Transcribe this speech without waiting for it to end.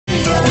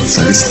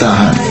sa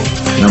listahan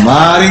na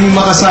maaaring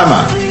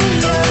makasama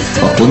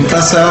papunta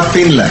sa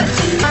Finland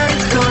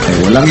ay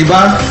walang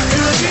iba,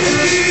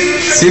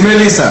 si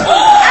Melissa.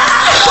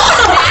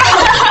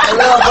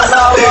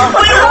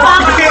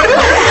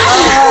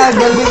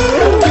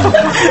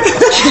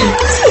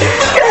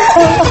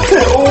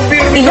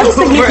 Ilang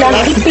saglit lang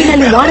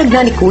ipinaliwanag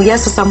na ni Kuya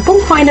sa 10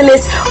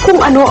 finalists kung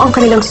ano ang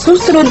kanilang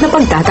susunod na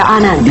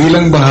pagdadaanan.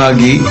 Bilang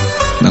bahagi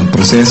ng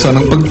proseso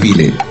ng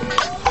pagpili,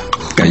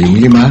 kayong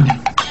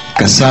 5,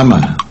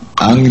 kasama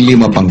ang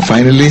 5 pang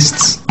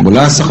finalists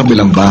mula sa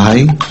kabilang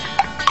bahay,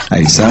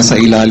 ay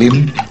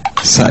ilalim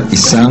sa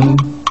isang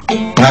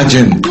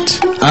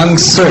pageant. Ang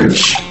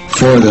search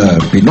for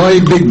the Pinoy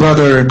Big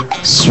Brother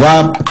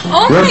Swap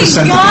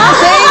Representative.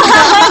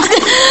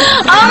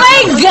 Oh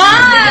my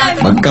God!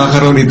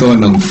 Magkakaroon ito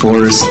ng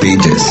 4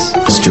 stages.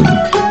 Costume.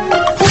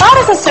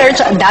 Para sa search,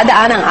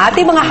 dadaan ang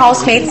ating mga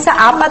housemates sa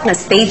 4 na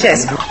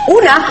stages.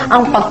 Una,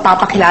 ang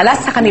pagpapakilala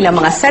sa kanilang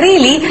mga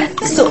sarili,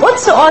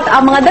 suot-suot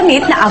ang mga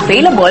damit na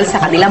available sa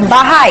kanilang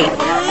bahay.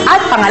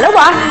 At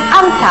pangalawa,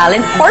 ang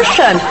talent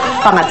portion.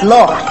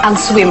 Pangatlo, ang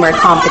swimmer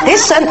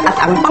competition. At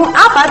ang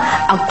pang-4,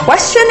 ang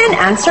question and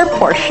answer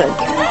portion.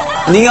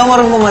 Hindi nga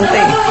marunong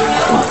kumanta.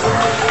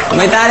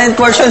 May talent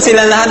portion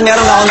sila lahat,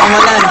 meron ako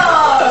namatan.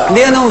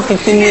 Hindi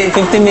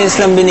 15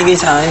 minutes lang binigay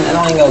sa akin.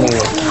 Ano kayong gagawin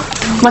ko?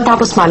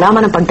 Matapos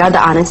malaman ang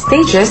pagdadaanan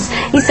stages,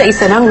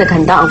 isa-isa nang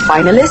naghanda ang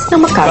finalist na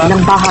magkaroon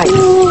ng bahay.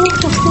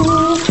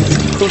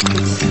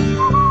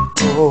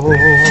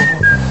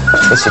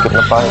 Sikip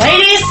na pa.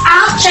 Ladies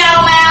and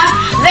gentlemen,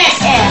 this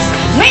is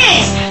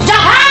Miss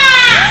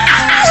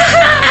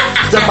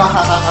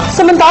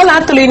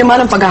Samantala, tuloy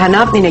naman ang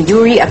paghahanap ni na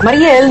Yuri at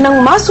Mariel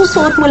ng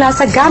masusuot mula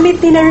sa gamit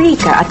ni na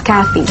Rika at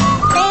Kathy.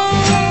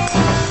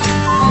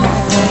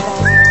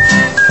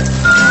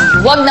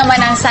 Wag naman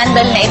ang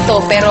sandal na ito,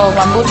 pero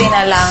mabuti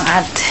na lang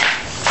at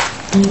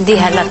hindi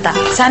halata.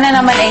 Sana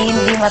naman ay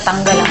hindi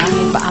matanggal ang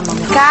aking paa.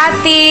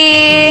 Kati!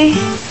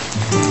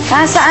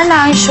 Nasaan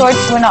na ang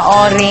shorts mo na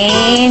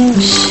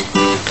orange?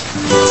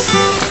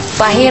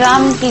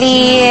 Pahiram,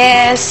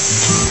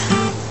 please.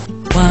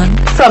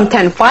 From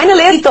 10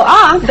 finalists, ito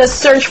ang The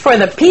Search for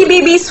the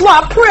PBB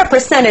Swap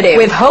Representative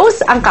with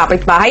host ang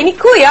kapitbahay ni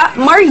Kuya,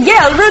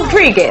 Mariel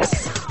Rodriguez.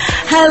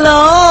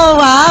 Hello!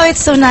 Wow,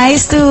 it's so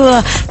nice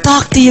to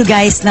talk to you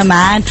guys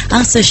naman.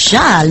 Ang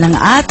sosyal ng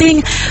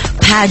ating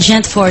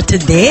pageant for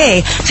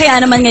today.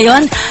 Kaya naman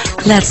ngayon,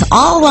 let's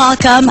all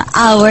welcome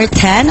our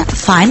 10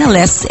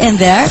 finalists in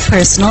their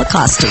personal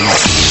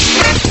costumes.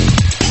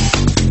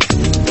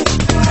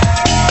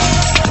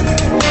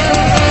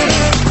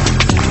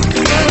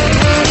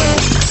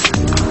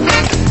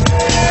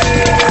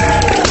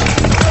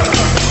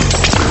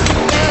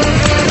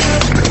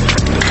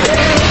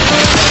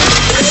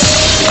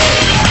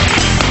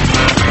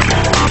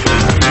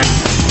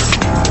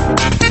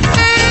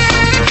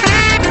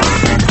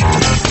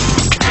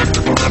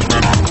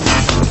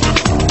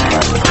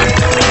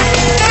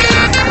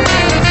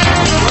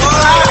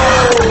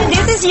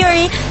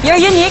 Your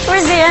unique,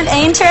 resilient,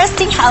 and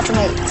interesting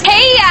housemate.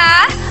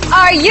 Heya!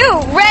 Are you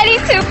ready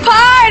to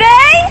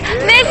party?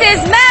 This is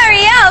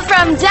Mariel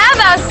from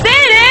Davao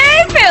City,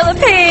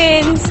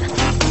 Philippines.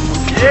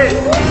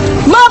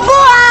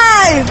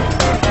 Mabuhay!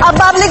 A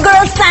bubbly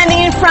girl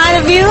standing in front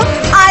of you.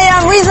 I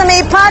am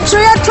Rizame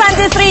Patria,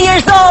 23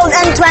 years old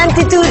and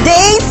 22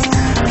 days,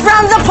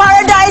 from the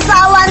paradise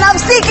island of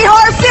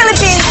Siquijor,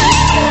 Philippines.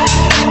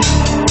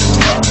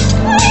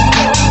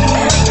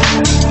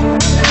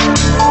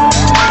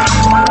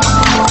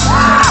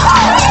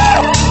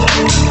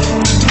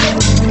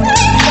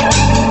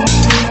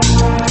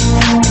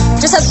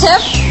 Just a tip,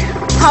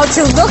 how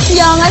to look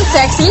young and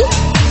sexy,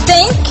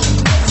 think,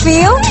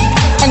 feel,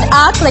 and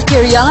act like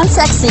you're young and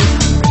sexy.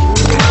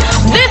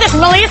 This is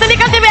Melissa Di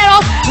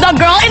Cativeros, the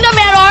girl in the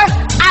mirror.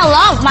 I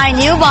love my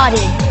new body.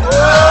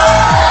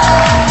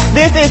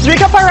 This is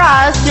Rica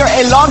Paras, your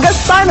Ilongga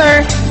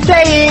stunner,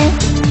 saying,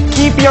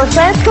 keep your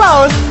friends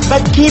close,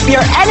 but keep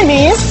your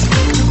enemies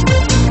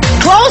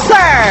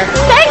closer.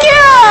 Thank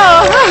you!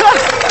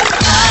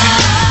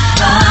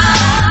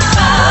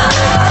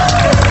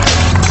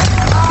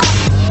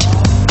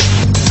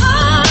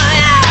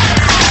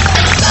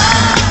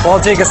 Paul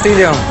J.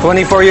 Castillo,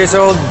 24 years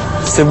old,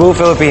 Cebu,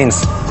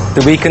 Philippines.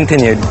 To be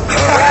continued.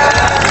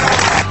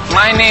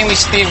 My name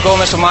is Steve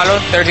Gomez Umalo,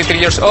 33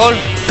 years old,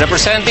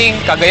 representing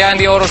Cagayan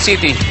de Oro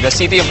City, the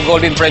city of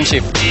golden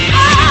friendship.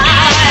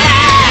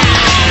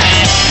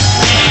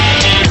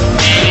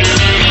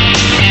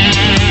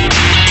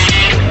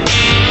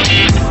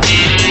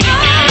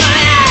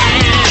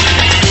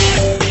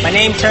 My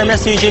name is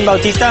Hermes Eugene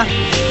Bautista,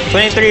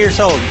 23 years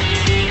old,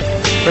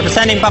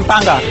 representing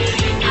Pampanga.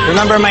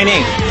 Remember my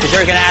name, because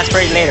you're going to ask for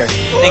it later.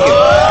 Thank you.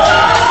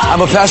 I'm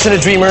a passionate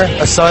dreamer,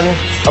 a son,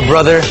 a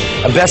brother,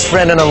 a best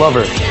friend, and a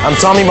lover. I'm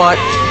Tommy Mott,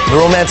 the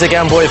romantic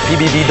amboy of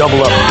PBB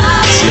Double Up.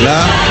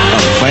 Sila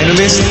ang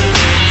finalist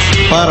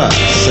para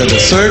sa The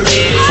Search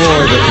for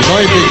the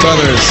Pinoy Big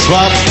Brother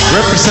Swap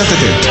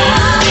Representative.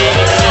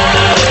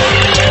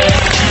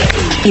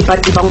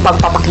 Iba't ibang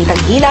pagpapakitang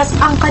gilas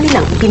ang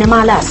kanilang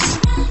ipinamalas.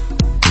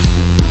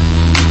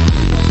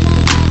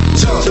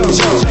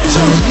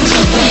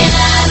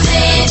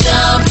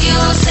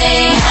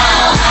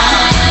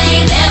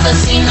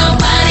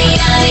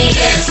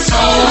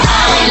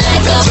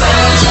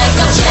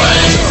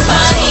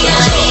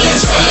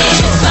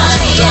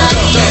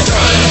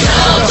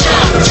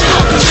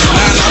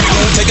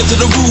 Take it to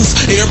the roof.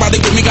 Everybody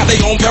with me got their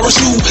own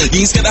parachute.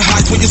 You ain't scared of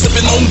heights when you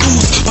sipping on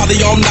goose.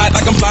 Party all night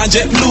like I'm flying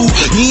jet blue.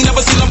 You ain't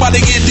never seen nobody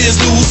get this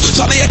loose.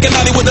 Shawty acting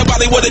naughty with the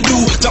body, what it do?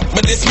 Jump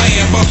with this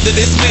man, bump to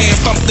this man,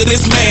 thump to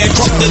this man,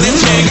 crump to this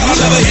man. Got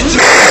another hit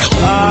to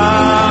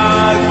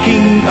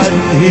aking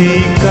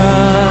adhika,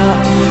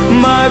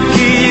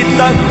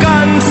 makita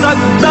kang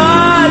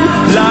saktan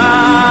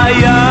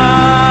laya.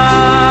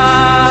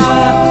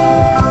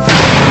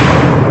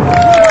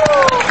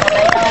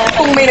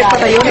 Kung may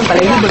nagpatayo ng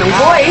balahibo ng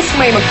boys,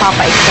 may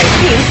magpapa-excite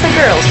din sa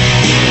girls.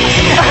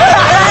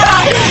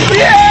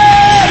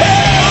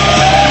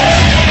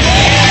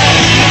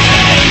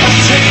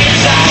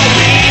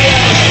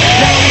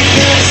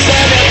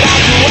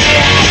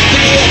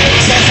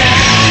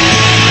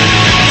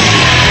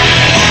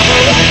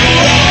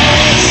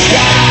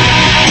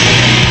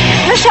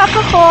 Na-shock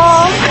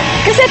ako.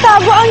 Kasi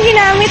tabo ang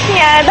ginamit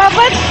niya.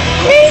 Dapat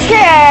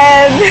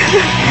naked.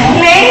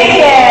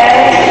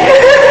 Naked.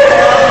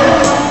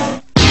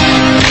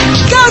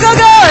 Go, go,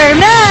 go,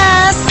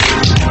 Hermes!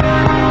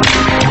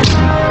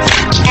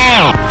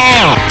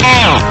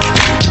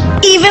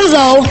 Even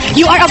though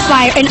you are a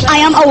fire and I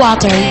am a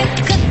water,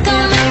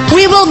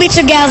 we will be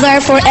together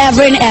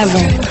forever and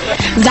ever.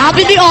 That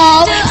will be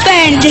all.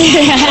 Thank you.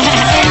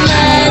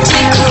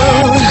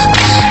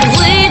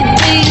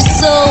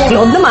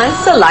 Load naman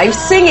sa live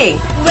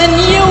singing. When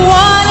you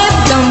want it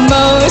the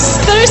most,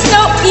 there's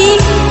no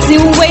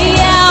easy way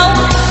out.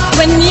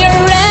 When you're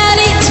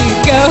ready to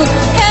go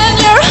and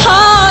your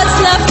heart's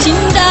left in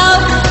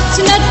doubt,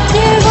 do not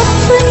give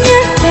up on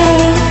your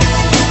faith.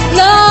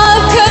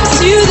 Love comes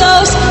to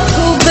those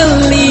who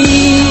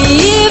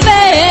believe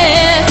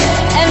it,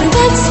 and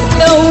that's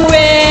the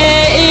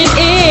way it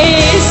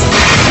is.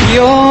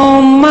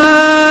 You're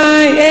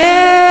my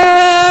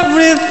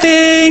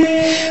everything,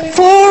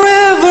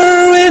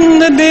 forever in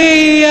the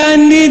day I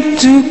need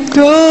to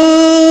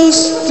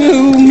close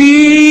to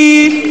me.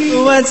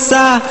 At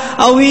sa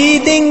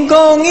awiting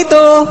kong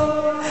ito,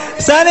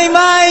 sana'y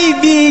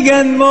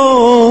maibigan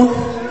mo.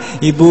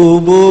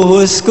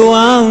 Ibubuhos ko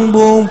ang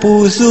buong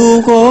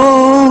puso ko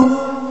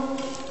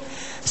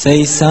sa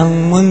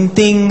isang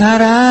munting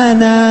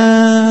harana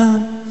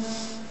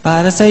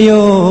para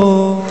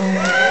sa'yo.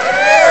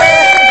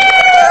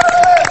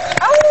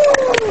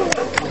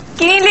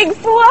 Kinilig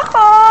po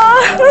ako.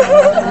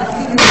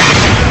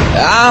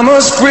 I'm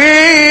as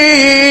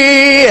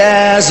free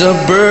as a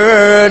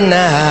bird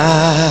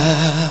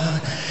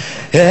now,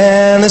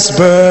 and this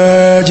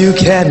bird you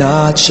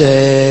cannot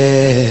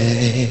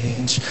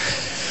change.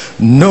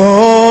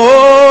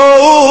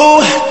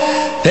 No,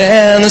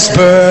 and this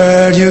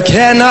bird you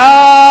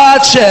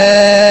cannot change.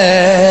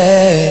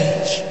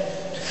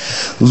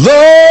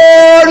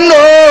 Lord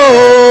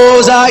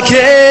knows I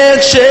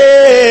can't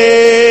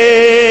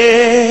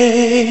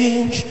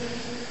change.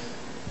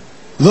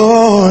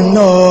 Lord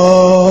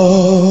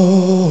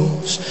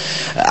knows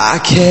I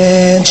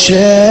can't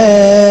change.